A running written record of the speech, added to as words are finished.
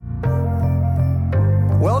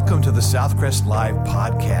the Southcrest Live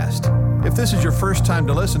podcast. If this is your first time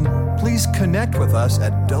to listen, please connect with us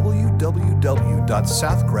at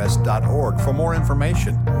www.southcrest.org for more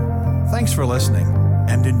information. Thanks for listening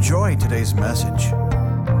and enjoy today's message.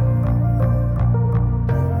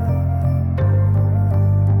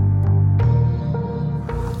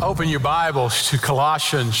 Open your Bibles to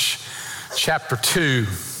Colossians chapter 2.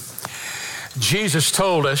 Jesus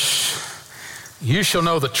told us, "You shall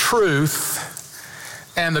know the truth,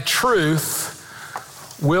 and the truth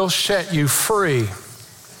will set you free."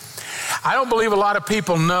 I don't believe a lot of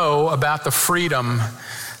people know about the freedom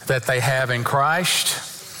that they have in Christ,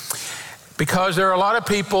 because there are a lot of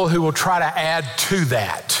people who will try to add to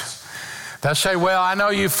that. They'll say, "Well, I know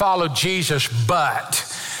you followed Jesus, but,"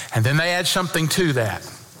 and then they add something to that.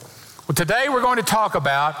 Well, today we're going to talk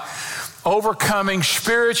about overcoming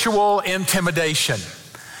spiritual intimidation,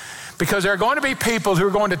 because there are going to be people who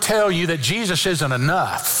are going to tell you that Jesus isn't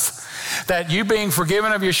enough, that you being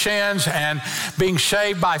forgiven of your sins and being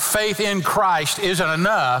saved by faith in Christ isn't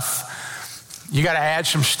enough. You got to add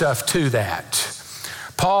some stuff to that.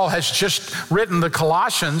 Paul has just written the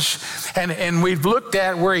Colossians, and we've looked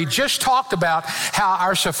at where he just talked about how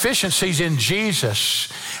our sufficiency is in Jesus,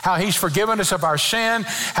 how he's forgiven us of our sin,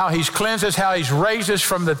 how he's cleansed us, how he's raised us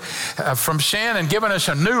from sin and given us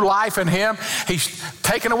a new life in him. He's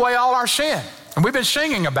taken away all our sin, and we've been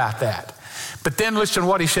singing about that. But then listen to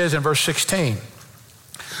what he says in verse 16.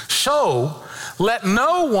 "So let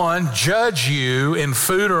no one judge you in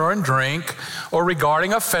food or in drink, or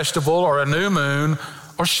regarding a festival or a new moon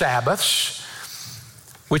or Sabbaths,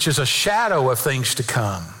 which is a shadow of things to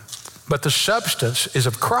come, but the substance is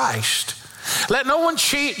of Christ. Let no one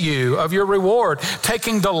cheat you of your reward,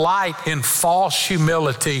 taking delight in false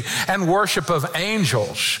humility and worship of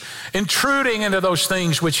angels, intruding into those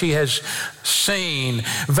things which he has seen,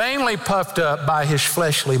 vainly puffed up by his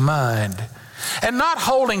fleshly mind, and not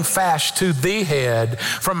holding fast to the head,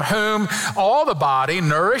 from whom all the body,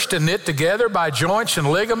 nourished and knit together by joints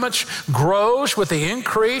and ligaments, grows with the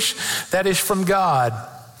increase that is from God.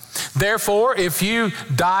 Therefore, if you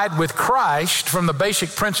died with Christ from the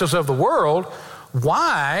basic principles of the world,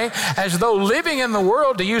 why, as though living in the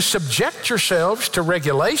world, do you subject yourselves to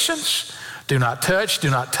regulations? Do not touch,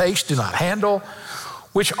 do not taste, do not handle,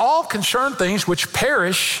 which all concern things which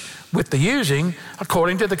perish with the using,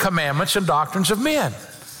 according to the commandments and doctrines of men.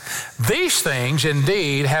 These things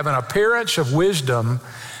indeed have an appearance of wisdom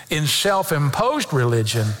in self-imposed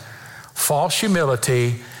religion, false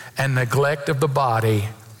humility, and neglect of the body,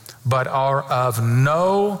 but are of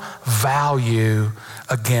no value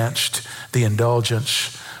against the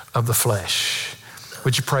indulgence of the flesh."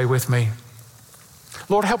 Would you pray with me?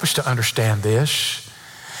 Lord, help us to understand this,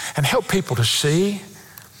 and help people to see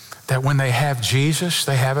that when they have Jesus,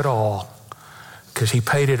 they have it all, because he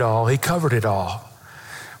paid it all, he covered it all.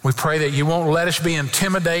 We pray that you won't let us be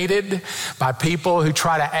intimidated by people who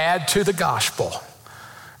try to add to the gospel.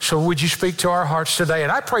 So would you speak to our hearts today?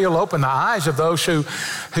 And I pray you'll open the eyes of those who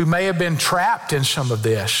may have been trapped in some of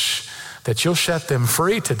this, that you'll set them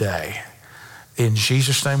free today. In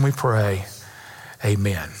Jesus' name we pray,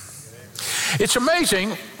 amen. It's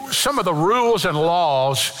amazing some of the rules and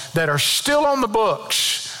laws that are still on the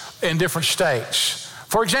books in different states.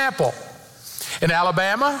 For example, in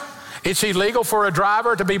Alabama, it's illegal for a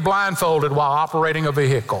driver to be blindfolded while operating a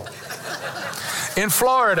vehicle. In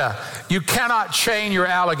Florida, you cannot chain your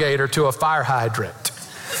alligator to a fire hydrant.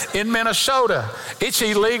 In Minnesota, it's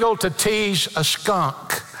illegal to tease a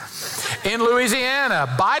skunk. In Louisiana,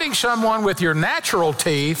 biting someone with your natural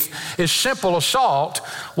teeth is simple assault,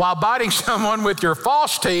 while biting someone with your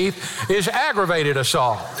false teeth is aggravated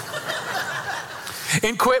assault.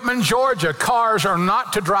 In Quitman, Georgia, cars are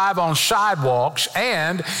not to drive on sidewalks,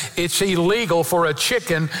 and it's illegal for a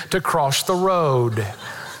chicken to cross the road.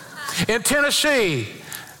 In Tennessee,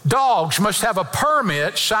 dogs must have a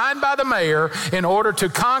permit signed by the mayor in order to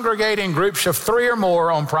congregate in groups of 3 or more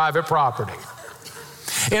on private property.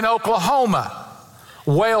 In Oklahoma,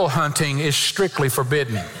 whale hunting is strictly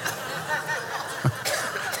forbidden.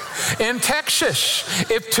 In Texas,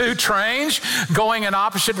 if 2 trains going in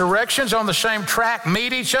opposite directions on the same track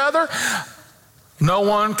meet each other, no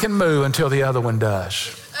one can move until the other one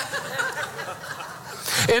does.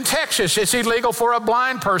 In Texas, it's illegal for a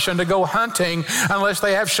blind person to go hunting unless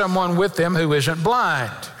they have someone with them who isn't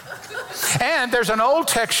blind. And there's an old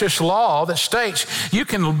Texas law that states you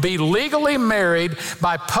can be legally married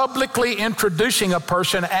by publicly introducing a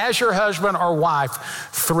person as your husband or wife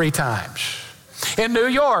 3 times. In New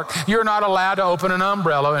York, you're not allowed to open an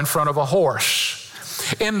umbrella in front of a horse.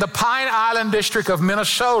 In the Pine Island district of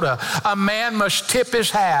Minnesota, a man must tip his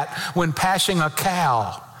hat when passing a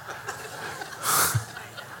cow.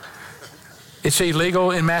 It's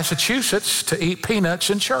illegal in Massachusetts to eat peanuts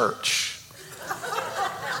in church.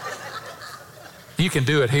 You can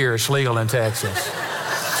do it here. It's legal in Texas.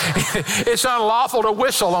 It's unlawful to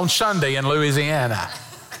whistle on Sunday in Louisiana.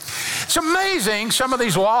 It's amazing, some of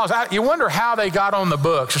these laws. You wonder how they got on the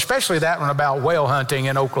books, especially that one about whale hunting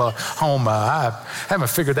in Oklahoma. I haven't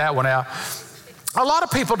figured that one out. A lot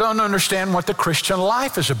of people don't understand what the Christian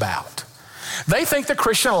life is about. They think the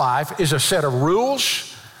Christian life is a set of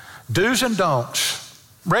rules, do's and don'ts,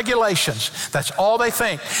 regulations. That's all they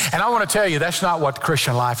think. And I want to tell you, that's not what the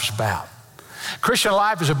Christian life is about. Christian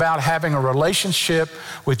life is about having a relationship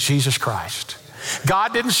with Jesus Christ.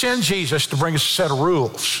 God didn't send Jesus to bring us a set of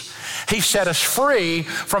rules. He set us free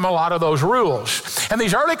from a lot of those rules. And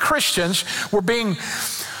these early Christians were being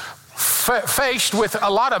faced with a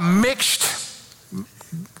lot of mixed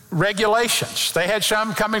regulations. They had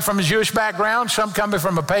some coming from a Jewish background, some coming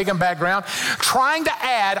from a pagan background, trying to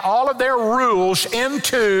add all of their rules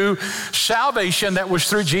into salvation that was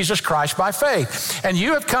through Jesus Christ by faith. And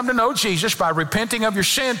you have come to know Jesus by repenting of your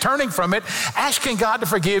sin, turning from it, asking God to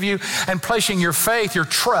forgive you, and placing your faith, your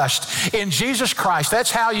trust in Jesus Christ.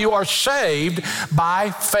 That's how you are saved,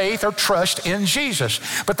 by faith or trust in Jesus.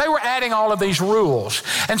 But they were adding all of these rules.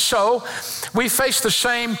 And so we face the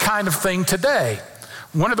same kind of thing today.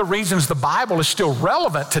 One of the reasons the Bible is still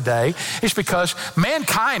relevant today is because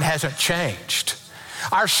mankind hasn't changed.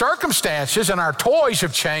 Our circumstances and our toys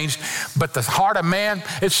have changed, but the heart of man,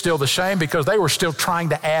 it's still the same because they were still trying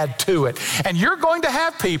to add to it. And you're going to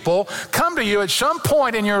have people come to you at some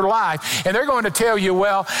point in your life, and they're going to tell you,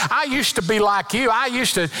 well, I used to be like you. I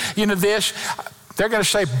used to, this. They're going to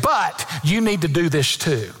say, but you need to do this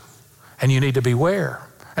too, and you need to beware.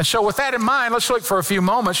 And so with that in mind, let's look for a few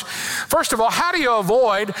moments. First of all, how do you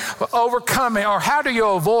avoid overcoming, or how do you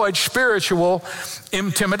avoid spiritual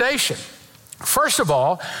intimidation? First of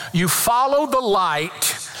all, you follow the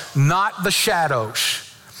light, not the shadows.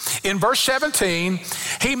 In verse 17,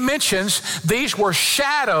 he mentions these were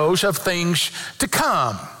shadows of things to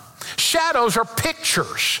come. Shadows are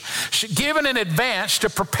pictures given in advance to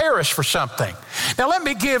prepare us for something. Now, let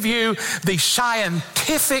me give you the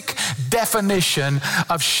scientific definition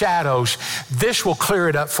of shadows. This will clear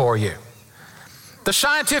it up for you. The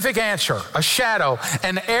scientific answer, a shadow,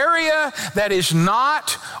 an area that is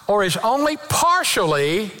not or is only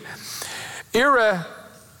partially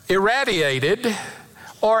irradiated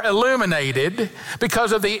or illuminated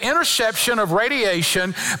because of the interception of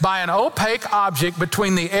radiation by an opaque object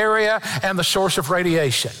between the area and the source of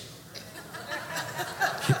radiation.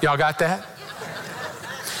 Y'all got that?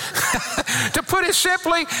 To put it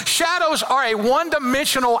simply, shadows are a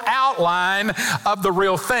one-dimensional outline of the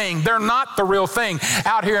real thing. They're not the real thing.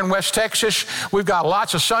 Out here in West Texas, we've got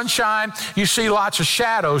lots of sunshine. You see lots of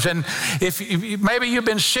shadows. And if maybe you've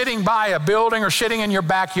been sitting by a building or sitting in your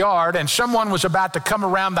backyard and someone was about to come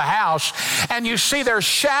around the house and you see their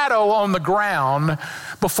shadow on the ground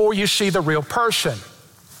before you see the real person.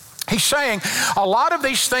 He's saying a lot of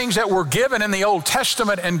these things that were given in the Old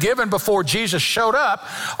Testament and given before Jesus showed up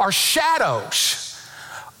are shadows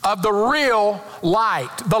of the real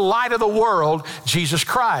light, the light of the world, Jesus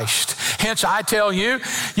Christ. Hence, I tell you,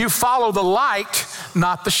 you follow the light,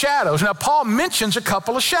 not the shadows. Now, Paul mentions a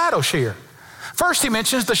couple of shadows here. First, he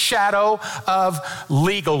mentions the shadow of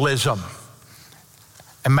legalism.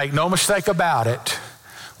 And make no mistake about it,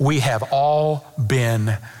 we have all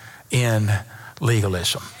been in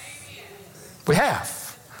legalism. We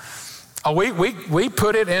have. We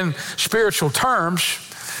put it in spiritual terms.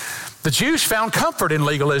 The Jews found comfort in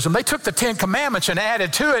legalism. They took the 10 commandments and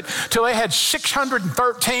added to it till they had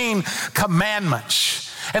 613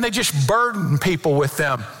 commandments. And they just burdened people with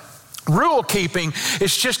them. Rule keeping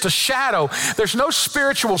is just a shadow. There's no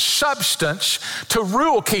spiritual substance to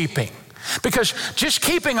rule keeping. Because just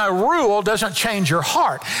keeping a rule doesn't change your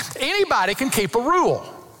heart. Anybody can keep a rule.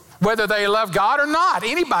 Whether they love God or not,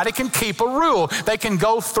 anybody can keep a rule. They can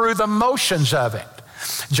go through the motions of it.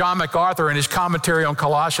 John MacArthur, in his commentary on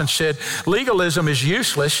Colossians, said, legalism is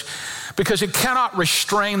useless because it cannot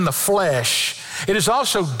restrain the flesh. It is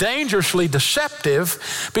also dangerously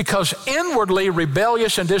deceptive because inwardly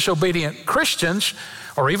rebellious and disobedient Christians,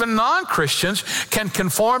 or even non-Christians, can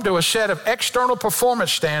conform to a set of external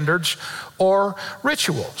performance standards or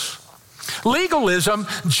rituals. Legalism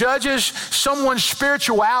judges someone's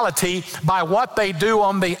spirituality by what they do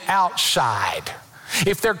on the outside.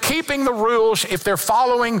 If they're keeping the rules, if they're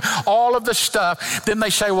following all of the stuff, then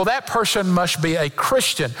they say, well, that person must be a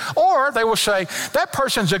Christian. Or they will say, that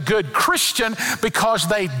person's a good Christian because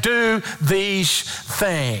they do these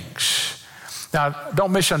things. Now,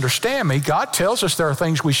 don't misunderstand me. God tells us there are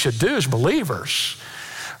things we should do as believers.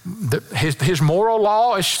 His moral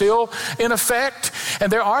law is still in effect.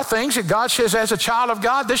 And there are things that God says, as a child of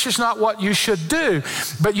God, this is not what you should do.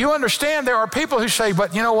 But you understand there are people who say,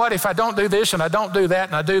 but you know what, if I don't do this and I don't do that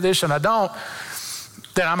and I do this and I don't,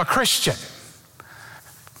 then I'm a Christian.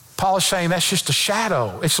 Paul is saying that's just a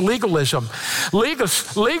shadow. It's legalism.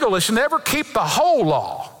 Legalists never keep the whole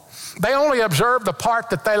law. They only observe the part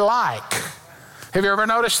that they like. Have you ever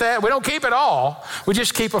noticed that? We don't keep it all. We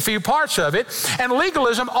just keep a few parts of it. And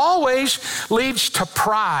legalism always leads to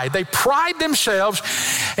pride. They pride themselves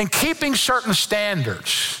in keeping certain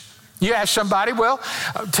standards. You ask somebody, well,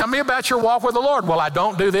 tell me about your walk with the Lord. Well, I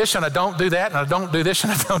don't do this and I don't do that and I don't do this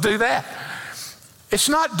and I don't do that. It's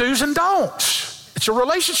not do's and don'ts. It's a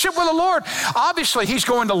relationship with the Lord. Obviously, He's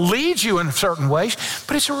going to lead you in certain ways,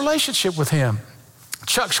 but it's a relationship with Him.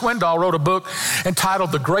 Chuck Swindoll wrote a book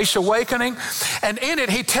entitled The Grace Awakening, and in it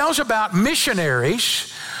he tells about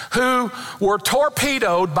missionaries who were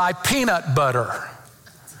torpedoed by peanut butter.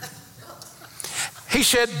 He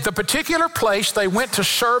said the particular place they went to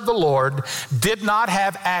serve the Lord did not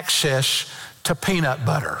have access to peanut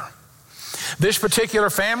butter. This particular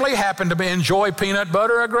family happened to enjoy peanut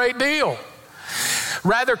butter a great deal.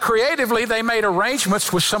 Rather creatively, they made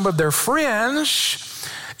arrangements with some of their friends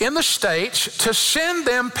in the States to send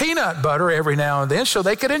them peanut butter every now and then so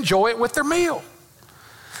they could enjoy it with their meal.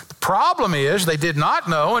 The problem is they did not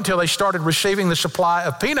know until they started receiving the supply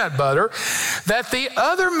of peanut butter that the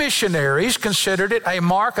other missionaries considered it a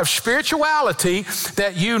mark of spirituality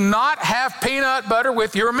that you not have peanut butter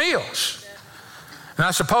with your meals. And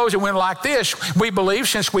I suppose it went like this. We believe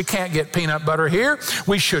since we can't get peanut butter here,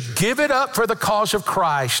 we should give it up for the cause of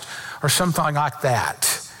Christ or something like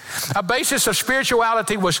that. A basis of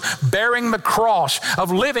spirituality was bearing the cross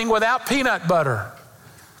of living without peanut butter.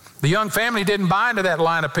 The young family didn't buy into that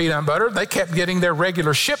line of peanut butter. They kept getting their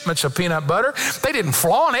regular shipments of peanut butter. They didn't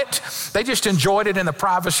flaunt it. They just enjoyed it in the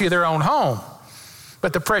privacy of their own home.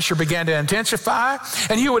 But the pressure began to intensify,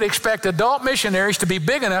 and you would expect adult missionaries to be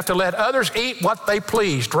big enough to let others eat what they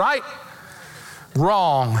pleased, right?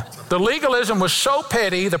 Wrong. The legalism was so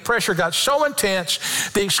petty, the pressure got so intense,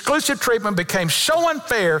 the exclusive treatment became so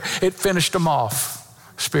unfair, it finished them off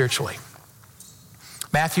spiritually.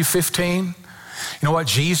 Matthew 15, you know what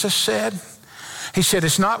Jesus said? He said,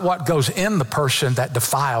 it's not what goes in the person that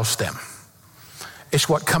defiles them. It's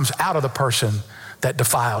what comes out of the person that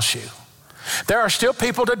defiles you. There are still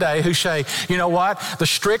people today who say, you know what? The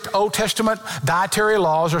strict Old Testament dietary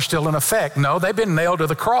laws are still in effect. No, they've been nailed to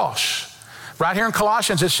the cross. Right here in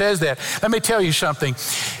Colossians, it says that. Let me tell you something.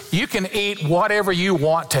 You can eat whatever you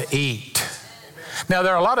want to eat. Now,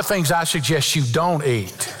 there are a lot of things I suggest you don't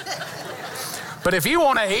eat. But if you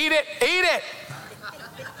want to eat it, eat it.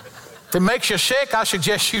 If it makes you sick, I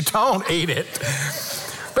suggest you don't eat it.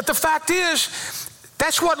 But the fact is,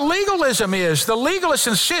 that's what legalism is. The legalist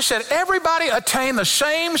insists that everybody attain the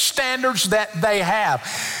same standards that they have.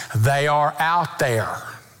 They are out there.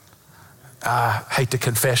 I hate to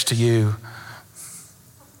confess to you,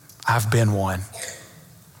 I've been one.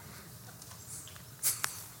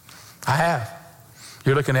 I have.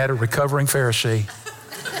 You're looking at a recovering Pharisee.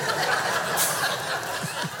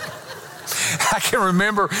 I can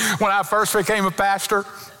remember when I first became a pastor,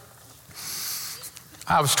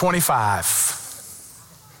 I was 25.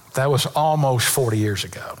 That was almost 40 years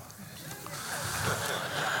ago.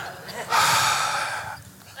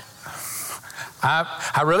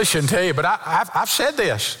 I really shouldn't tell you, but I've said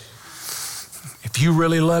this. If you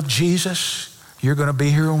really love Jesus, you're going to be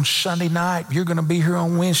here on Sunday night. You're going to be here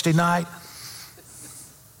on Wednesday night.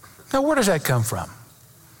 Now, where does that come from?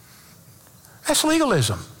 That's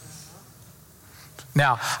legalism.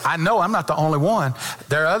 Now, I know I'm not the only one.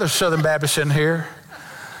 There are other Southern Baptists in here.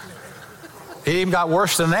 It even got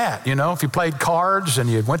worse than that, you know, if you played cards and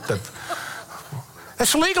you went to...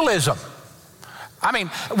 That's legalism. I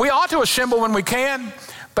mean, we ought to assemble when we can,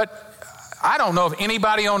 but I don't know if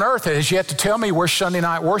anybody on earth has yet to tell me where Sunday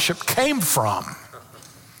night worship came from,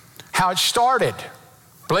 how it started.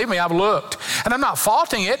 Believe me, I've looked. And I'm not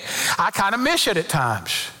faulting it. I kind of miss it at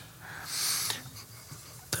times.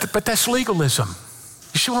 But that's legalism.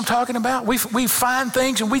 You see what I'm talking about? We find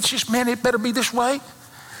things and we just, man, it better be this way.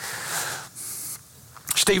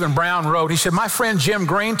 Stephen Brown wrote, he said, my friend Jim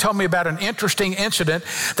Green told me about an interesting incident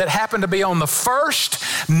that happened to be on the first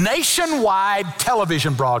nationwide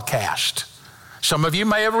television broadcast. Some of you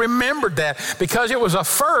may have remembered that because it was a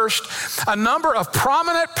first, a number of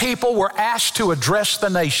prominent people were asked to address the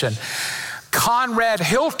nation. Conrad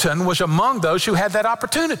Hilton was among those who had that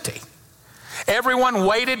opportunity. Everyone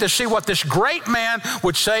waited to see what this great man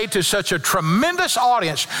would say to such a tremendous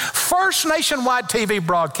audience. First nationwide TV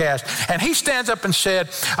broadcast. And he stands up and said,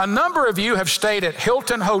 a number of you have stayed at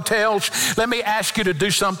Hilton hotels. Let me ask you to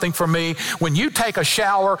do something for me. When you take a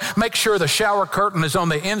shower, make sure the shower curtain is on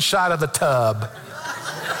the inside of the tub.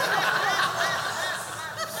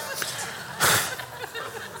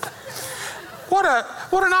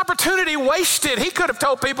 What an opportunity wasted. He could have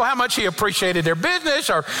told people how much he appreciated their business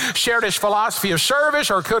or shared his philosophy of service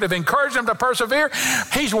or could have encouraged them to persevere.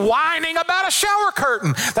 He's whining about a shower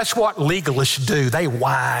curtain. That's what legalists do. They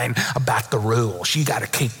whine about the rules. You got to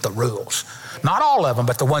keep the rules. Not all of them,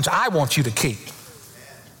 but the ones I want you to keep.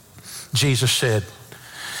 Jesus said,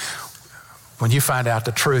 when you find out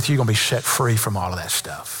the truth, you're going to be set free from all of that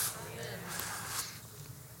stuff.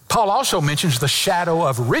 Paul also mentions the shadow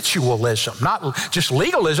of ritualism, not just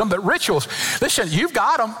legalism, but rituals. Listen, you've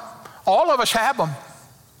got them. All of us have them.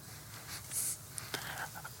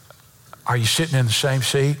 Are you sitting in the same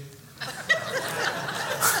seat?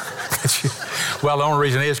 Well, the only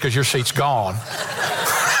reason is because your seat's gone.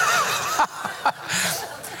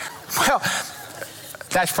 Well,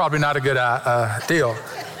 that's probably not a good deal.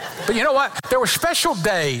 But you know what? There were special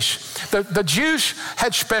days. The Jews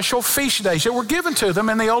had special feast days that were given to them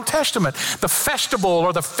in the Old Testament. The festival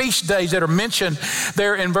or the feast days that are mentioned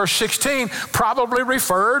there in verse 16 probably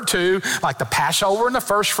referred to like the Passover and the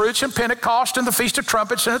first fruits and Pentecost and the Feast of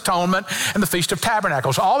Trumpets and Atonement and the Feast of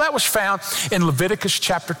Tabernacles. All that was found in Leviticus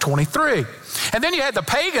chapter 23. And then you had the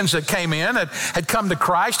pagans that came in and had come to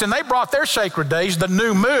Christ, and they brought their sacred days, the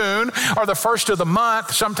new moon or the first of the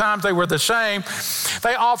month. Sometimes they were the same.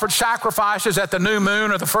 They offered sacrifices at the new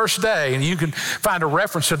moon or the first day, and you can find a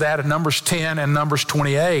reference to that in Numbers 10 and Numbers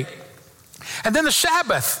 28. And then the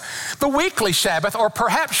Sabbath, the weekly Sabbath, or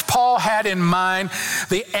perhaps Paul had in mind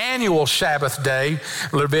the annual Sabbath day,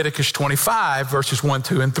 Leviticus 25, verses 1,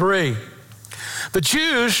 2, and 3. The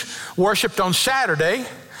Jews worshiped on Saturday.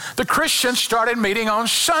 The Christians started meeting on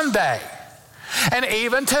Sunday. And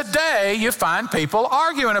even today, you find people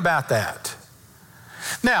arguing about that.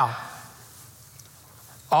 Now,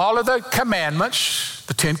 all of the commandments,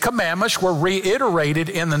 the 10 commandments were reiterated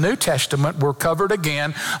in the New Testament, were covered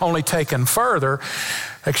again, only taken further,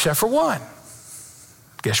 except for one.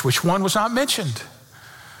 Guess which one was not mentioned?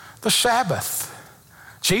 The Sabbath.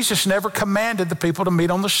 Jesus never commanded the people to meet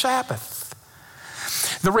on the Sabbath.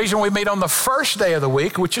 The reason we meet on the first day of the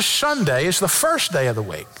week, which is Sunday, is the first day of the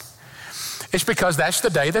week. It's because that's the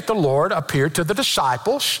day that the Lord appeared to the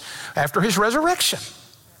disciples after his resurrection.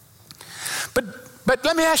 But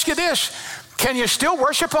let me ask you this. Can you still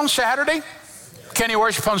worship on Saturday? Can you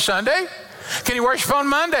worship on Sunday? Can you worship on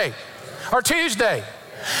Monday or Tuesday?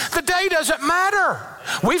 The day doesn't matter.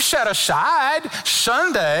 We've set aside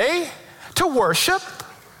Sunday to worship.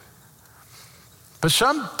 But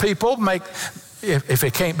some people make, if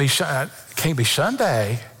it can't be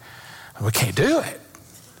Sunday, we can't do it.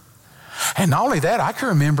 And not only that, I can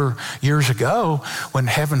remember years ago when,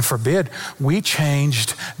 heaven forbid, we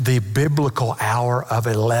changed the biblical hour of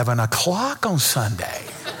 11 o'clock on Sunday.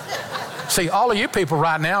 See, all of you people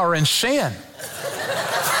right now are in sin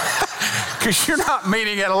because you're not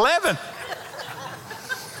meeting at 11.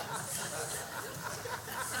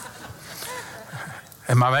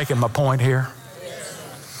 Am I making my point here?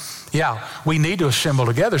 Yeah, we need to assemble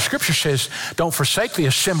together. Scripture says, don't forsake the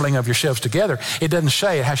assembling of yourselves together. It doesn't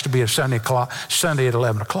say it has to be a Sunday at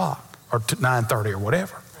 11 o'clock or 9:30 or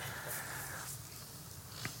whatever.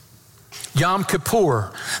 Yom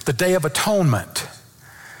Kippur, the Day of Atonement,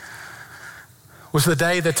 was the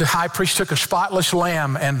day that the high priest took a spotless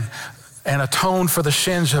lamb and atoned for the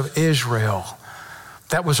sins of Israel.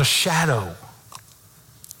 That was a shadow.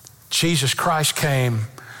 Jesus Christ came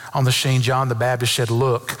on the scene. John the Baptist said,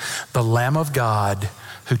 look, the Lamb of God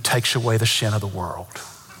who takes away the sin of the world.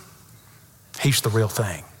 He's the real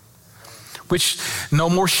thing. Which, no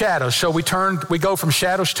more shadows. So we go from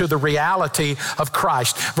shadows to the reality of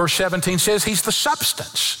Christ. Verse 17 says he's the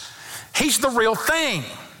substance. He's the real thing.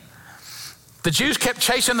 The Jews kept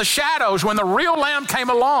chasing the shadows when the real lamb came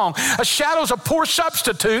along. A shadow's a poor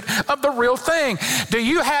substitute of the real thing. Do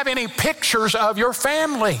you have any pictures of your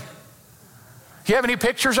family? You have any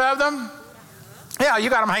pictures of them? Yeah, you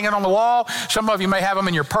got them hanging on the wall. Some of you may have them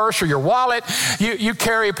in your purse or your wallet. You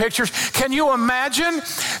carry pictures. Can you imagine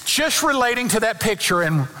just relating to that picture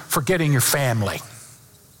and forgetting your family?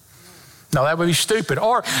 No, that would be stupid.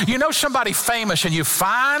 Or you know somebody famous and you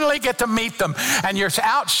finally get to meet them and you're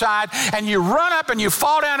outside and you run up and you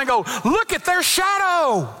fall down and go, look at their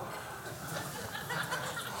shadow.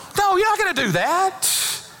 No, you're not going to do that.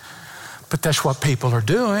 But that's what people are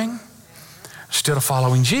doing. instead of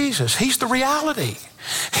following Jesus. He's the reality.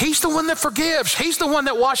 He's the one that forgives. He's the one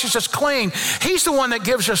that washes us clean. He's the one that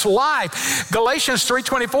gives us life. Galatians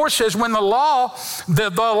 3:24 says, when the law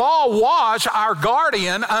was our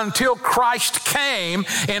guardian until Christ came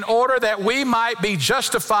in order that we might be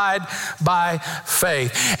justified by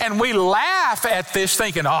faith. And we laugh at this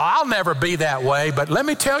thinking, oh, I'll never be that way. But let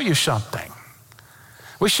me tell you something.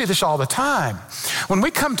 We see this all the time. When we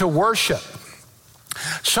come to worship,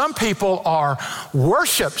 some people are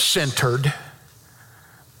worship-centered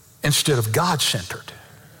instead of God-centered.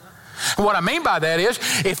 And what I mean by that is,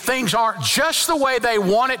 if things aren't just the way they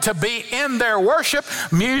want it to be in their worship,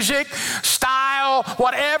 music, style,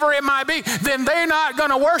 whatever it might be, then they're not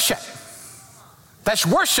going to worship. That's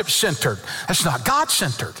worship-centered. That's not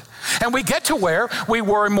God-centered. And we get to where we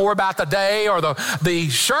worry more about the day or the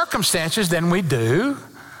circumstances than we do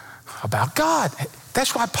about God.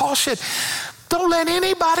 That's why Paul said, don't let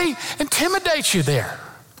anybody intimidate you there.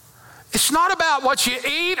 It's not about what you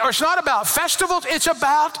eat, or it's not about festivals. It's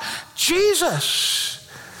about Jesus.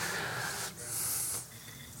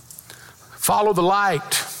 Follow the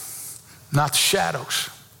light, not the shadows.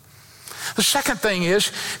 The second thing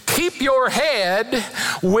is, keep your head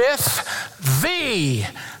with the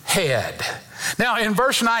head. Now, in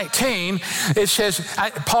verse 19, it says,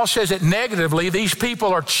 Paul says it negatively, these people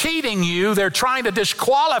are cheating you. They're trying to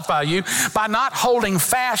disqualify you by not holding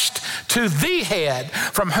fast to the head,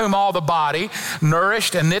 from whom all the body,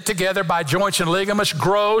 nourished and knit together by joints and ligaments,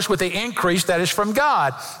 grows with the increase that is from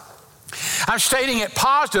God. I'm stating it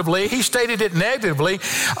positively. He stated it negatively.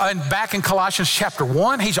 Back in Colossians chapter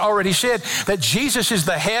 1, he's already said that Jesus is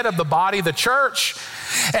the head of the body, the church.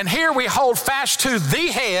 And here we hold fast to the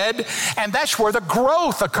head, and that's where the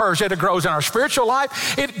growth occurs. It grows in our spiritual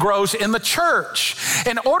life. It grows in the church.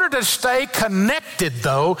 In order to stay connected,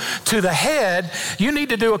 though, to the head, you need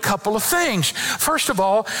to do a couple of things. First of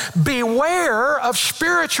all, beware of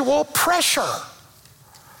spiritual pressure.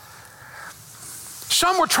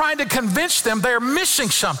 Some were trying to convince them they're missing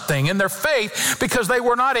something in their faith because they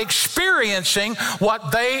were not experiencing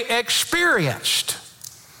what they experienced.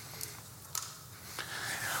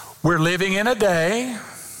 We're living in a day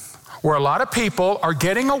where a lot of people are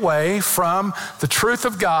getting away from the truth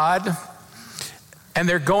of God, and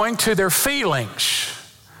they're going to their feelings,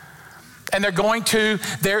 and they're going to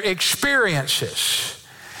their experiences.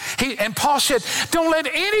 And Paul said, don't let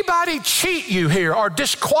anybody cheat you here or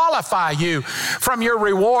disqualify you from your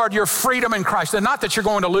reward, your freedom in Christ. And not that you're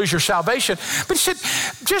going to lose your salvation, but he said,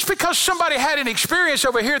 just because somebody had an experience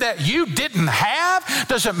over here that you didn't have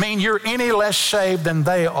doesn't mean you're any less saved than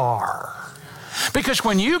they are. Because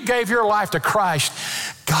when you gave your life to Christ,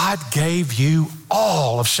 God gave you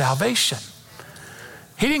all of salvation.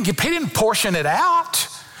 He didn't portion it out.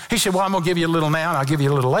 He said, well, I'm going to give you a little now and I'll give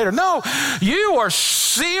you a little later. No, you are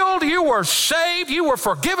sealed, you were saved, you were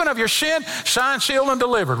forgiven of your sin, signed, sealed, and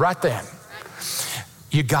delivered right then.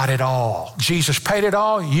 You got it all. Jesus paid it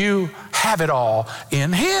all. You have it all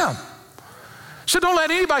in Him. So don't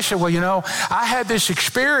let anybody say, well, you know, I had this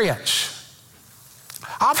experience.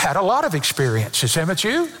 I've had a lot of experiences, haven't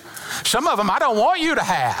you? Some of them I don't want you to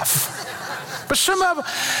have. But some of them,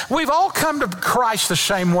 we've all come to Christ the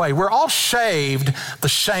same way. We're all saved the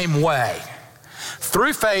same way.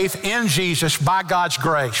 Through faith in Jesus by God's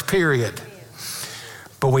grace, period.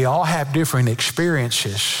 But we all have different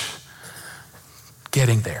experiences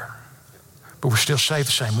getting there. But we're still saved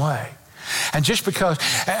the same way. And just because,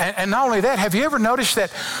 and not only that, have you ever noticed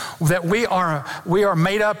that we are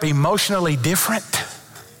made up emotionally different?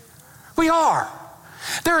 We are.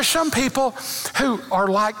 There are some people who are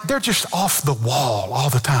like, they're just off the wall all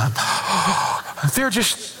the time. They're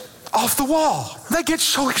just off the wall. They get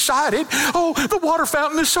so excited. Oh, the water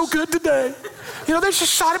fountain is so good today. You know, they're just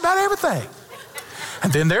excited about everything.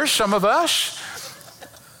 And then there's some of us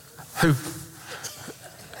who,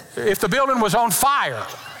 if the building was on fire,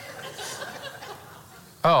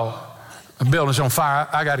 oh, the building's on fire,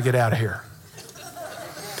 I got to get out of here.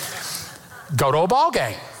 Go to a ball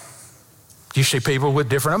game. You see people with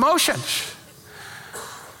different emotions.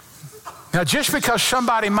 Now, just because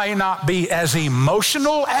somebody may not be as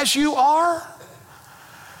emotional as you are,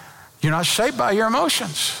 you're not saved by your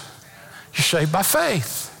emotions. You're saved by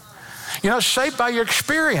faith. You're not saved by your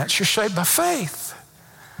experience. You're saved by faith.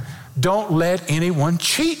 Don't let anyone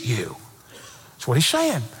cheat you. That's what he's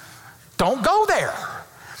saying. Don't go there.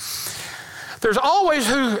 There's always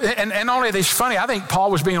and only this funny, I think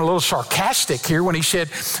Paul was being a little sarcastic here when he said,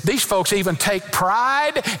 these folks even take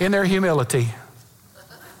pride in their humility.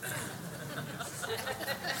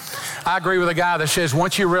 I agree with a guy that says,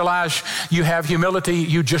 once you realize you have humility,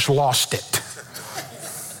 you just lost it.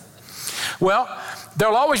 Well,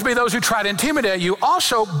 there'll always be those who try to intimidate you.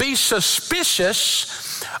 Also, be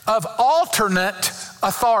suspicious of alternate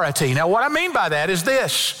authority. Now, what I mean by that is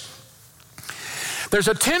this. There's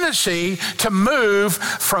a tendency to move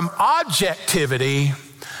from objectivity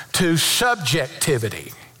to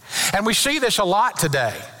subjectivity. And we see this a lot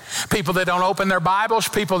today. People that don't open their Bibles,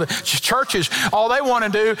 churches, all they want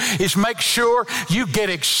to do is make sure you get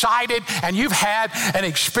excited and you've had an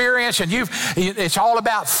experience and it's all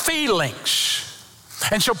about feelings.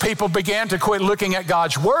 And so people began to quit looking at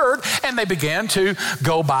God's word and they began to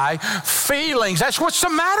go by feelings. That's what's the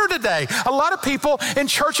matter today. A lot of people in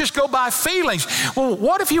churches go by feelings. Well,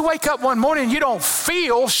 what if you wake up one morning and you don't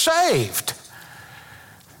feel saved?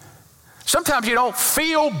 Sometimes you don't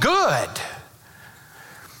feel good.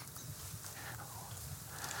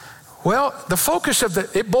 Well, the focus of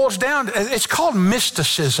it boils down, it's called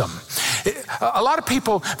mysticism. A lot of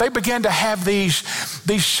people, they begin to have these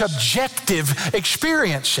subjective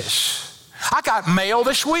experiences. I got mail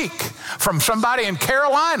this week from somebody in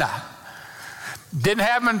Carolina. Didn't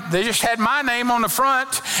have them, they just had my name on the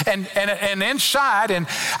front and inside, and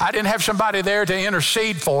I didn't have somebody there to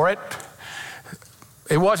intercede for it.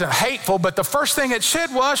 It wasn't hateful, but the first thing it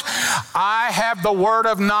said was, I have the word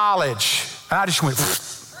of knowledge. And I just went,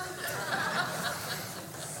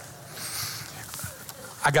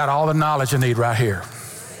 I got all the knowledge I need right here.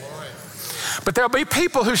 But there'll be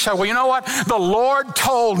people who say, well, you know what? The Lord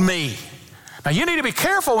told me. Now, you need to be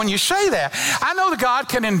careful when you say that. I know that God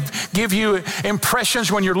can give you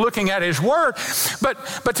impressions when you're looking at his word,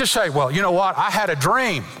 but to say, well, you know what? I had a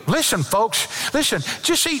dream. Listen, folks, listen,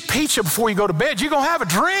 just eat pizza before you go to bed. You're going to have a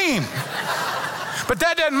dream. But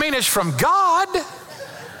that doesn't mean it's from God.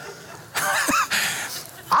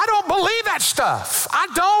 I don't believe that stuff. I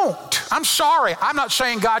don't. I'm sorry. I'm not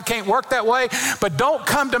saying God can't work that way, but don't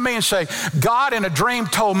come to me and say, God in a dream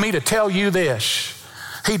told me to tell you this.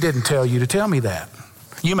 He didn't tell you to tell me that.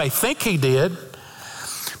 You may think he did,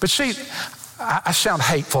 but see, I sound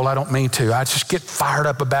hateful. I don't mean to. I just get fired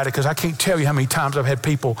up about it because I can't tell you how many times I've had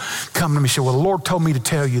people come to me and say, well, the Lord told me to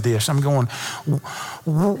tell you this. I'm going,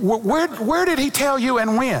 where did he tell you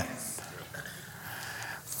and when?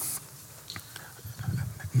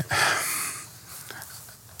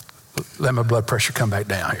 Let my blood pressure come back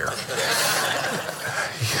down here.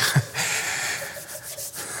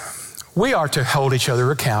 We are to hold each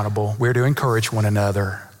other accountable. We're to encourage one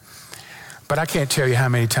another. But I can't tell you how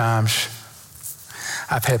many times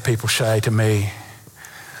I've had people say to me,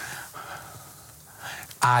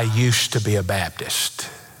 I used to be a Baptist.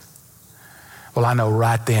 Well, I know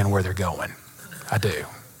right then where they're going. I do.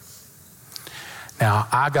 Now,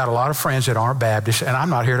 I got a lot of friends that aren't Baptists, and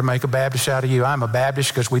I'm not here to make a Baptist out of you. I'm a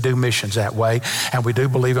Baptist because we do missions that way, and we do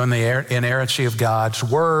believe in the inerrancy of God's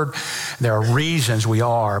word. There are reasons we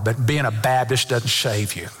are, but being a Baptist doesn't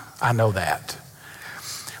save you. I know that.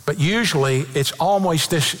 But usually, it's always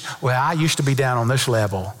this, well, I used to be down on this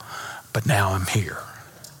level, but now I'm here.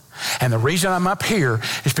 And the reason I'm up here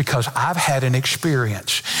is because I've had an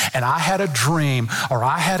experience and I had a dream or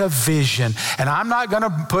I had a vision, and I'm not going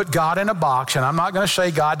to put God in a box, and I'm not going to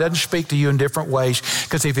say God doesn't speak to you in different ways,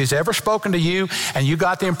 because if he's ever spoken to you and you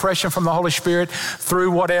got the impression from the Holy Spirit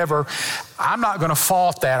through whatever, I'm not going to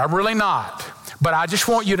fault that. I'm really not. But I just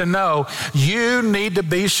want you to know you need to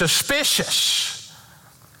be suspicious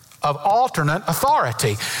of alternate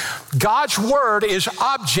authority. God's word is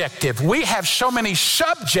objective. We have so many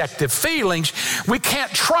subjective feelings, we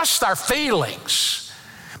can't trust our feelings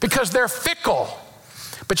because they're fickle.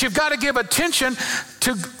 But you've got to give attention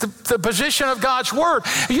to the position of God's word.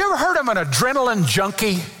 Have you ever heard of an adrenaline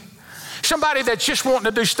junkie? Somebody that's just wanting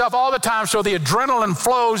to do stuff all the time so the adrenaline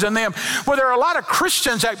flows in them. Well, there are a lot of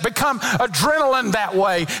Christians that become adrenaline that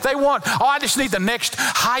way. They want, I just need the next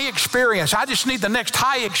high experience. I just need the next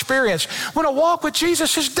high experience. When a walk with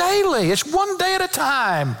Jesus is daily. It's one day at a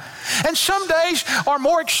time. And some days are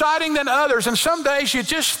more exciting than others. And some days you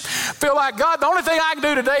just feel like, God, the only thing I can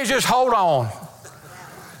do today is just hold on.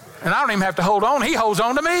 And I don't even have to hold on. He holds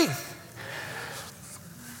on to me.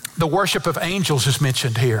 The worship of angels is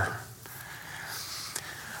mentioned here.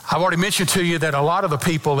 I've already mentioned to you that a lot of the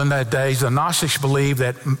people in that days, the Gnostics, believed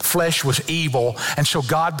that flesh was evil, and so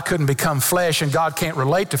God couldn't become flesh, and God can't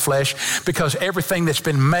relate to flesh because everything that's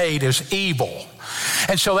been made is evil.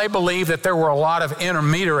 And so they believed that there were a lot of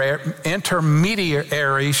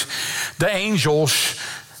intermediaries, the angels,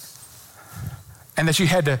 and that you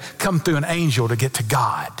had to come through an angel to get to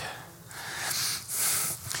God.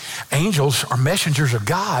 angels are messengers of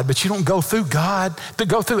God, but you don't go through God, to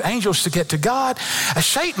go through angels to get to God.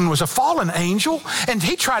 Satan was a fallen angel, and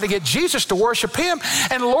he tried to get Jesus to worship him.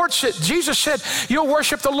 And Jesus said, you'll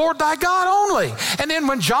worship the Lord thy God only. And then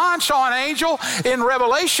when John saw an angel in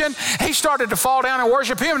Revelation, he started to fall down and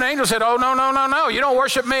worship him. And the angel said, oh, no, you don't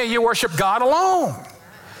worship me, you worship God alone.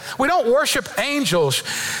 We don't worship angels.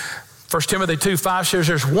 1 Timothy 2:5 says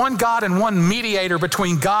there's one God and one mediator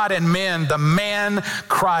between God and men, the man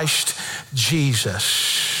Christ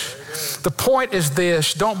Jesus. The point is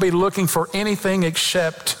this: don't be looking for anything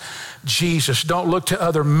except Jesus. Don't look to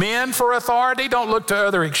other men for authority. Don't look to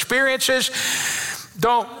other experiences.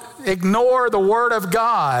 Don't ignore the Word of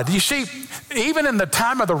God. You see, even in the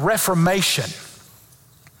time of the Reformation,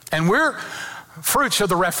 and we're fruits of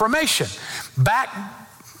the Reformation, back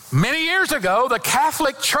many years ago, the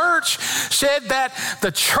Catholic Church said that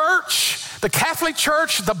the Catholic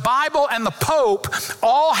Church, the Bible, and the Pope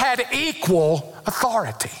all had equal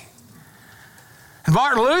authority. And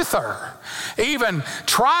Martin Luther even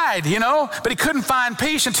tried, but he couldn't find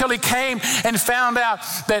peace until he came and found out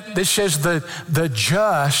that this says the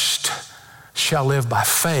just shall live by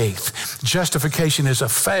faith. Justification is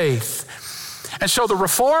of faith. And so the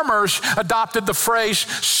Reformers adopted the phrase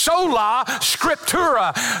sola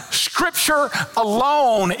scriptura. Scripture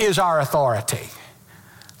alone is our authority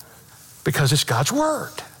because it's God's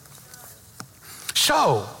word.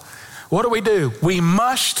 So, what do? We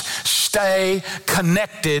must stay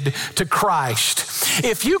connected to Christ.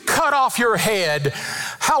 If you cut off your head,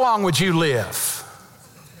 how long would you live?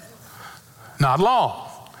 Not long.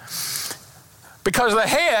 Because the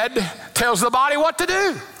head tells the body what to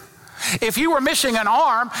do. If you were missing an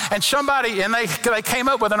arm and they came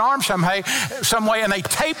up with an arm some way and they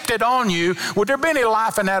taped it on you, would there be any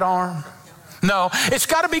life in that arm? No, it's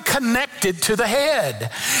got to be connected to the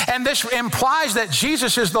head. And this implies that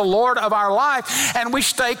Jesus is the Lord of our life, and we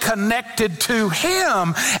stay connected to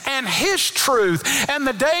him and his truth. And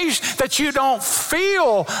the days that you don't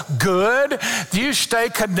feel good, you stay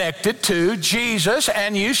connected to Jesus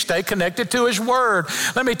and you stay connected to his word.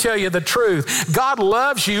 Let me tell you the truth. God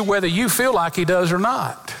loves you whether you feel like he does or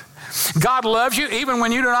not. God loves you even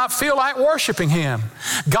when you do not feel like worshiping him.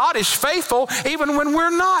 God is faithful even when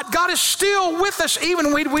we're not. God is still with us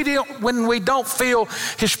even when we don't feel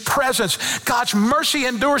his presence. God's mercy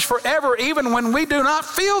endures forever even when we do not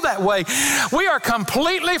feel that way. We are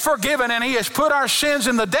completely forgiven, and he has put our sins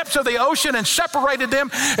in the depths of the ocean and separated them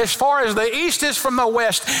as far as the east is from the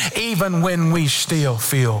west, even when we still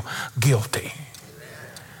feel guilty.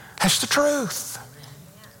 That's the truth.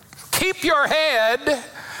 Keep your head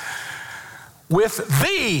with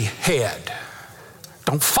the head.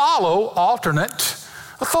 Don't follow alternate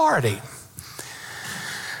authority.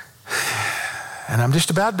 And I'm just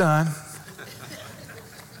about done.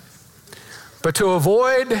 But to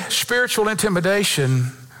avoid spiritual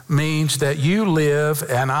intimidation means that you live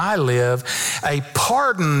and I live a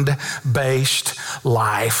pardoned-based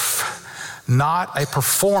life, not a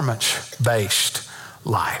performance-based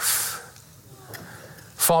life.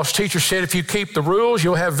 False teachers said, if you keep the rules,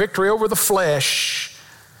 you'll have victory over the flesh.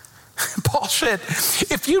 Paul said,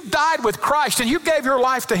 if you died with Christ and you gave your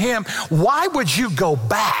life to him, why would you go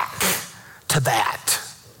back to that?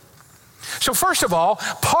 So first of all,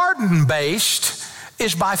 pardon-based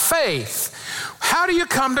is by faith. How do you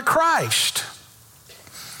come to Christ?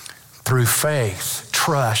 Through faith,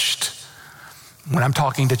 trust. When I'm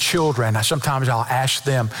talking to children, sometimes I'll ask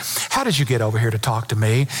them, how did you get over here to talk to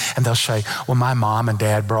me? And they'll say, well, my mom and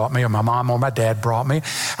dad brought me, or my mom or my dad brought me.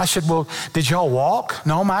 I said, well, did y'all walk?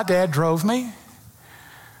 No, my dad drove me.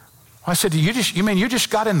 I said, you mean you just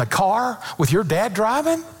got in the car with your dad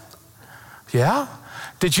driving? Yeah.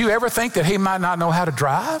 Did you ever think that he might not know how to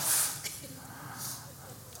drive?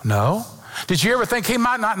 No. Did you ever think he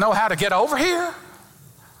might not know how to get over here?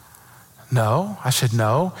 No. I said,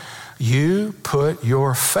 no. You put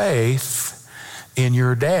your faith in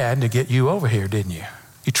your dad to get you over here, didn't you?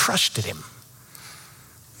 You trusted him.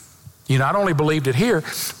 You not only believed it here,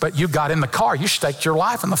 but you got in the car. You staked your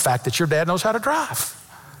life on the fact that your dad knows how to drive.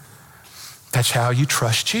 That's how you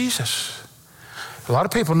trust Jesus. A lot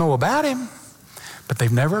of people know about him, but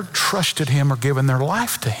they've never trusted him or given their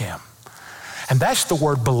life to him. And that's the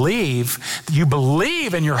word believe. You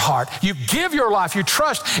believe in your heart. You give your life. You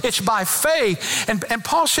trust. It's by faith. And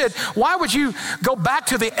Paul said, why would you go back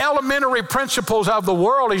to the elementary principles of the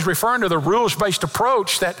world? He's referring to the rules-based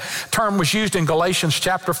approach. That term was used in Galatians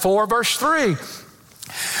chapter 4, verse 3.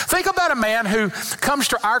 Think about a man who comes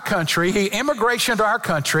to our country. He immigrates into our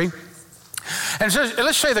country. And so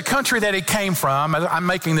let's say the country that he came from, I'm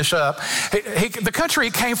making this up, the country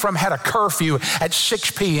he came from had a curfew at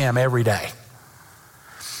 6 p.m. every day.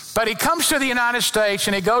 But he comes to the United States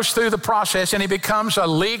and he goes through the process and he becomes a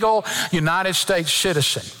legal United States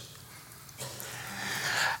citizen.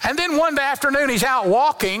 And then one afternoon he's out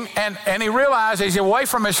walking and he realizes he's away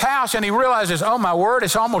from his house and he realizes, oh my word,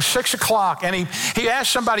 it's almost 6 o'clock. And he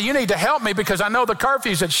asks somebody, you need to help me because I know the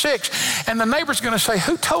curfew's at 6. And the neighbor's going to say,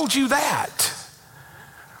 who told you that?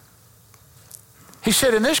 He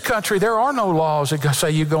said, in this country, there are no laws that say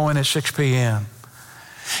you go in at 6 p.m.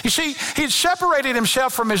 You see, he'd separated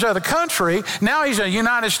himself from his other country. Now he's a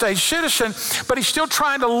United States citizen, but he's still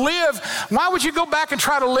trying to live. Why would you go back and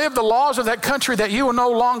try to live the laws of that country that you are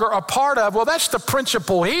no longer a part of? Well, that's the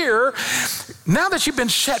principle here. Now that you've been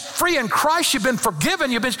set free in Christ, you've been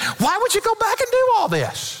forgiven, why would you go back and do all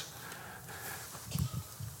this?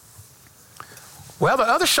 Well, the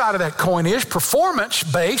other side of that coin is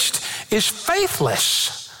performance-based is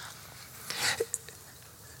faithless.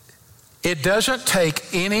 It doesn't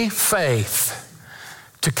take any faith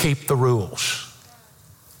to keep the rules.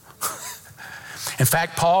 In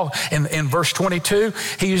fact, Paul, in verse 22,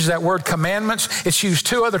 he uses that word commandments. It's used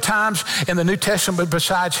 2 other times in the New Testament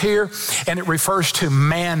besides here, and it refers to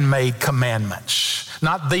man-made commandments,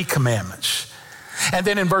 not the commandments. And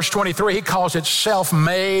then in verse 23, he calls it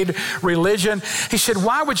self-made religion. He said,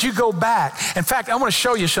 why would you go back? In fact, I want to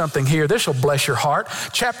show you something here. This will bless your heart.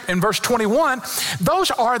 In verse 21,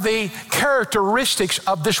 those are the characteristics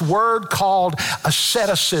of this word called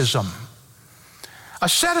asceticism.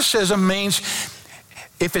 Asceticism means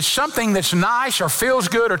if it's something that's nice or feels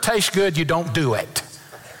good or tastes good, you don't do it.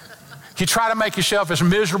 You try to make yourself as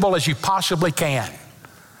miserable as you possibly can.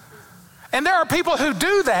 And there are people who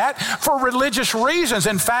do that for religious reasons.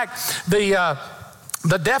 In fact, the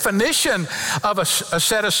definition of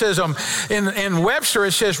asceticism in Webster,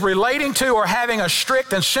 it says relating to or having a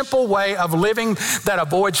strict and simple way of living that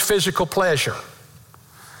avoids physical pleasure.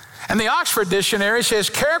 And the Oxford Dictionary says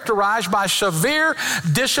characterized by severe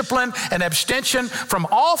discipline and abstention from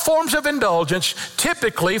all forms of indulgence,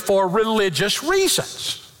 typically for religious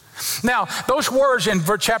reasons. Now, those words in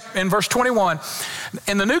verse 21,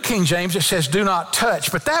 in the New King James, it says do not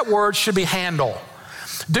touch, but that word should be handle.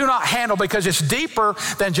 Do not handle because it's deeper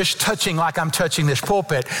than just touching like I'm touching this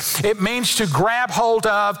pulpit. It means to grab hold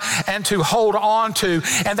of and to hold on to,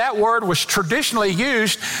 and that word was traditionally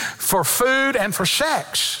used for food and for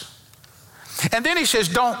sex. And then he says,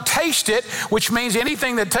 don't taste it, which means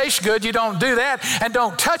anything that tastes good, you don't do that. And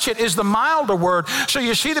don't touch it is the milder word. So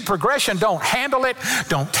you see the progression. Don't handle it,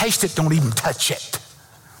 don't taste it, don't even touch it.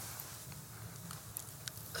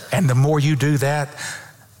 And the more you do that,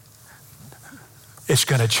 it's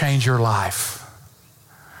going to change your life.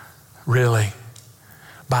 Really.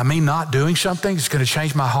 By me not doing something, it's going to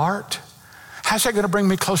change my heart. How's that going to bring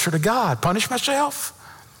me closer to God? Punish myself?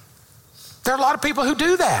 There are a lot of people who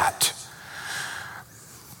do that.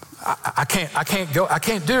 I can't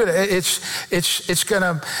do it.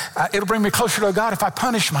 It'll bring me closer to God if I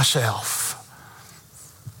punish myself.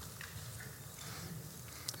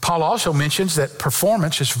 Paul also mentions that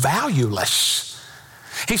performance is valueless.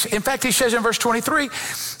 In fact, he says in verse 23,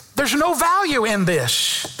 there's no value in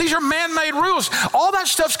this. These are man-made rules. All that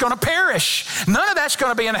stuff's going to perish. None of that's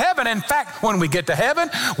going to be in heaven. In fact, when we get to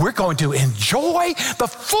heaven, we're going to enjoy the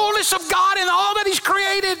fullness of God in all that he's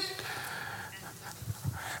created.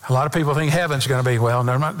 A lot of people think heaven's going to be, well,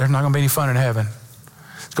 there's not going to be any fun in heaven.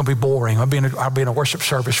 It's going to be boring. I'll be in a worship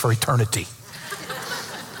service for eternity.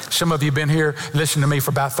 Some of you have been here listening to me for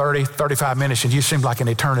about 30, 35 minutes, and you seem like an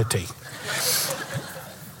eternity.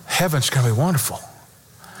 Heaven's going to be wonderful.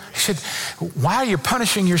 He said, why are you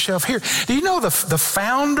punishing yourself here? Do you know the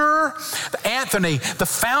founder, Anthony, the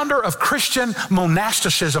founder of Christian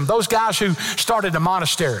monasticism, those guys who started the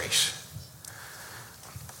monasteries?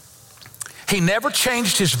 He never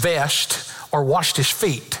changed his vest or washed his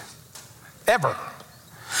feet, ever.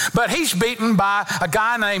 But he's beaten by a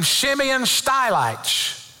guy named Simeon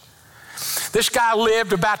Stylites. This guy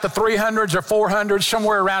lived about the 300s or 400s,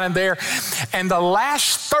 somewhere around in there. And the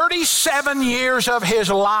last 37 years of his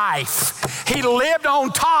life, he lived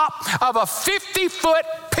on top of a 50-foot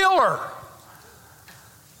pillar,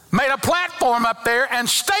 made a platform up there, and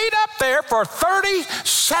stayed up there for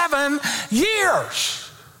 37 years.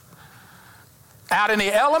 Out in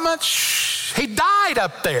the elements, he died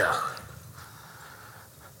up there,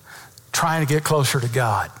 trying to get closer to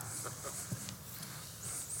God.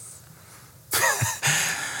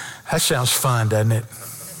 That sounds fun, doesn't it?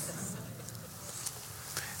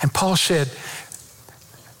 And Paul said,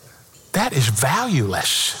 that is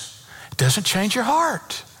valueless. It doesn't change your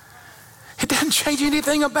heart. It doesn't change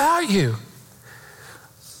anything about you.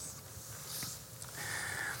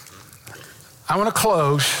 I want to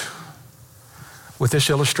close with this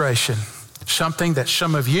illustration, something that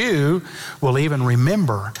some of you will even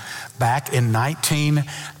remember back in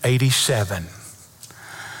 1987.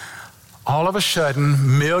 All of a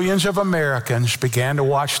sudden, millions of Americans began to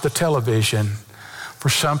watch the television for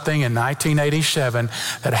something in 1987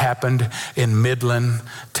 that happened in Midland,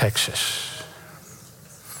 Texas.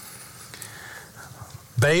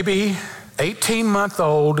 Baby,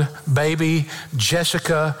 18-month-old baby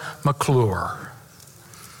Jessica McClure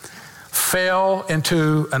fell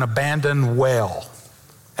into an abandoned well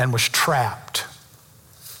and was trapped.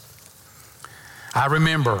 I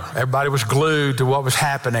remember everybody was glued to what was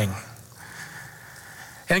happening.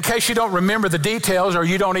 And in case you don't remember the details or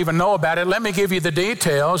you don't even know about it, let me give you the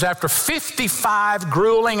details. After 55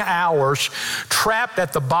 grueling hours trapped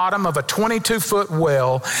at the bottom of a 22-foot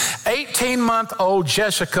well, 18-month-old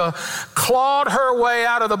Jessica clawed her way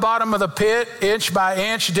out of the bottom of the pit, inch by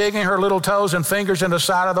inch, digging her little toes and fingers in the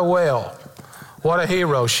side of the well. What a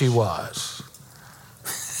hero she was.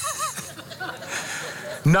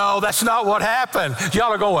 No, that's not what happened.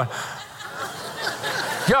 Y'all are going,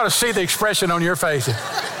 you ought to see the expression on your faces.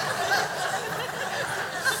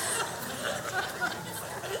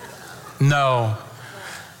 No,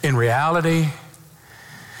 in reality,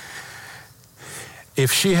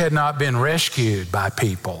 if she had not been rescued by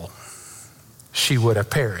people, she would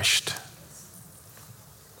have perished.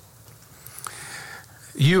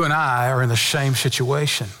 You and I are in the same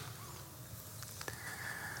situation.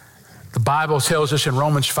 The Bible tells us in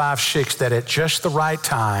Romans 5:6 that at just the right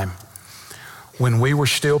time, when we were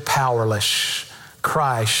still powerless,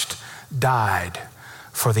 Christ died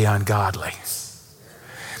for the ungodly.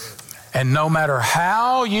 And no matter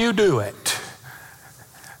how you do it,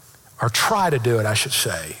 or try to do it, I should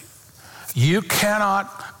say, you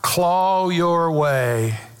cannot claw your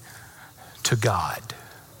way to God.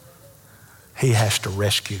 He has to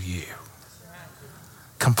rescue you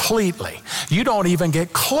completely. You don't even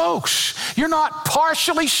get close. You're not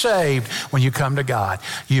partially saved when you come to God.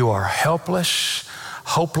 You are helpless,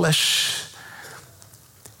 hopeless,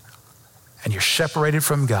 and you're separated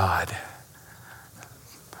from God.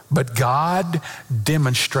 But God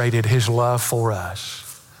demonstrated his love for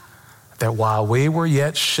us, that while we were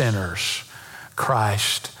yet sinners,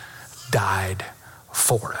 Christ died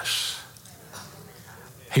for us.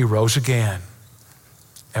 He rose again.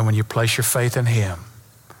 And when you place your faith in him,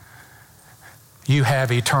 you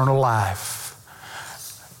have eternal life.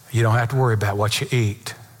 You don't have to worry about what you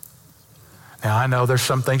eat. Now, I know there's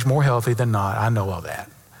some things more healthy than not. I know all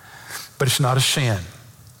that. But it's not a sin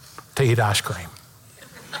to eat ice cream.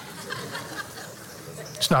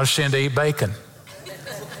 It's not a sin to eat bacon.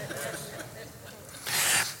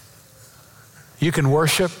 You can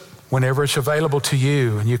worship whenever it's available to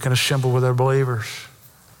you, and you can assemble with other believers.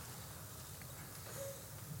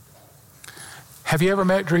 Have you ever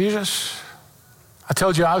met Jesus? I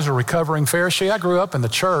told you I was a recovering Pharisee. I grew up in the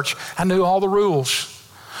church. I knew all the rules.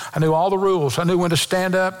 I knew all the rules. I knew when to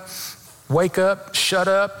stand up, wake up, shut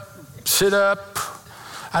up, sit up.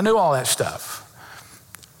 I knew all that stuff.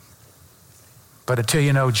 But until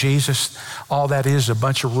you know Jesus, all that is a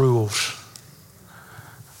bunch of rules.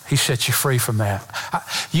 He set you free from that.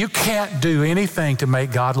 You can't do anything to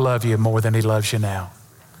make God love you more than he loves you now.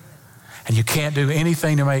 And you can't do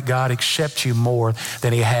anything to make God accept you more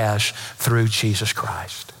than he has through Jesus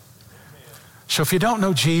Christ. So if you don't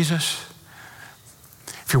know Jesus,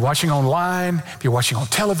 if you're watching online, if you're watching on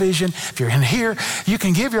television, if you're in here, you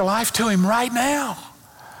can give your life to him right now.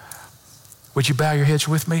 Would you bow your heads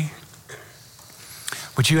with me?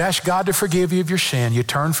 Would you ask God to forgive you of your sin? You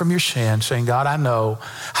turn from your sin saying, God, I know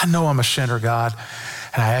I'm a sinner, God,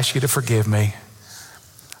 and I ask you to forgive me.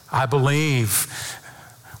 I believe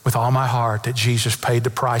with all my heart that Jesus paid the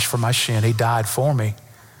price for my sin. He died for me.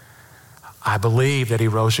 I believe that he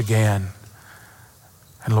rose again.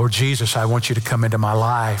 And Lord Jesus, I want you to come into my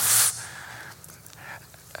life.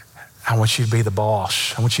 I want you to be the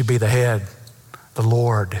boss. I want you to be the head, the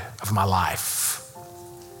Lord of my life.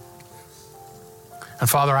 And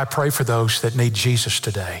Father, I pray for those that need Jesus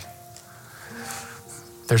today.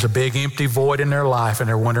 There's a big empty void in their life and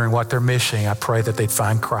they're wondering what they're missing. I pray that they'd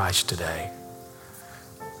find Christ today.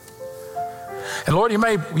 And Lord, you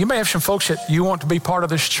may have some folks that you want to be part of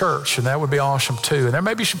this church, and that would be awesome too. And there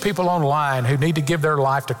may be some people online who need to give their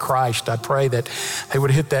life to Christ. I pray that they would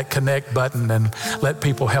hit that connect button and let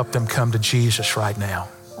people help them come to Jesus right now.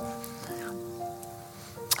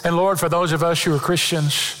 And Lord, for those of us who are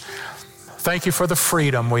Christians, thank you for the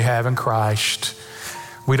freedom we have in Christ.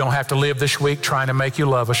 We don't have to live this week trying to make you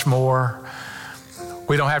love us more.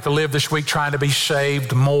 We don't have to live this week trying to be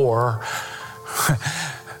saved more.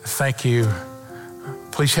 Thank you.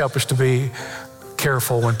 Please help us to be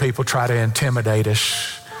careful when people try to intimidate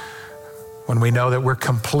us, when we know that we're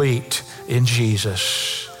complete in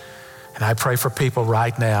Jesus. And I pray for people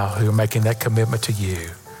right now who are making that commitment to you.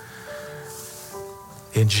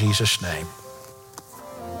 In Jesus' name.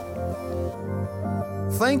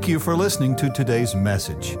 Thank you for listening to today's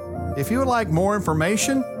message. If you would like more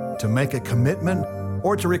information, to make a commitment,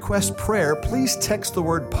 or to request prayer, please text the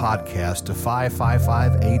word podcast to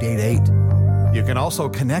 555-888. You can also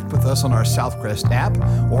connect with us on our Southcrest app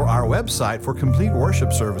or our website for complete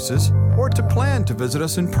worship services, or to plan to visit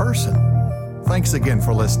us in person. Thanks again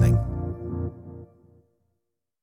for listening.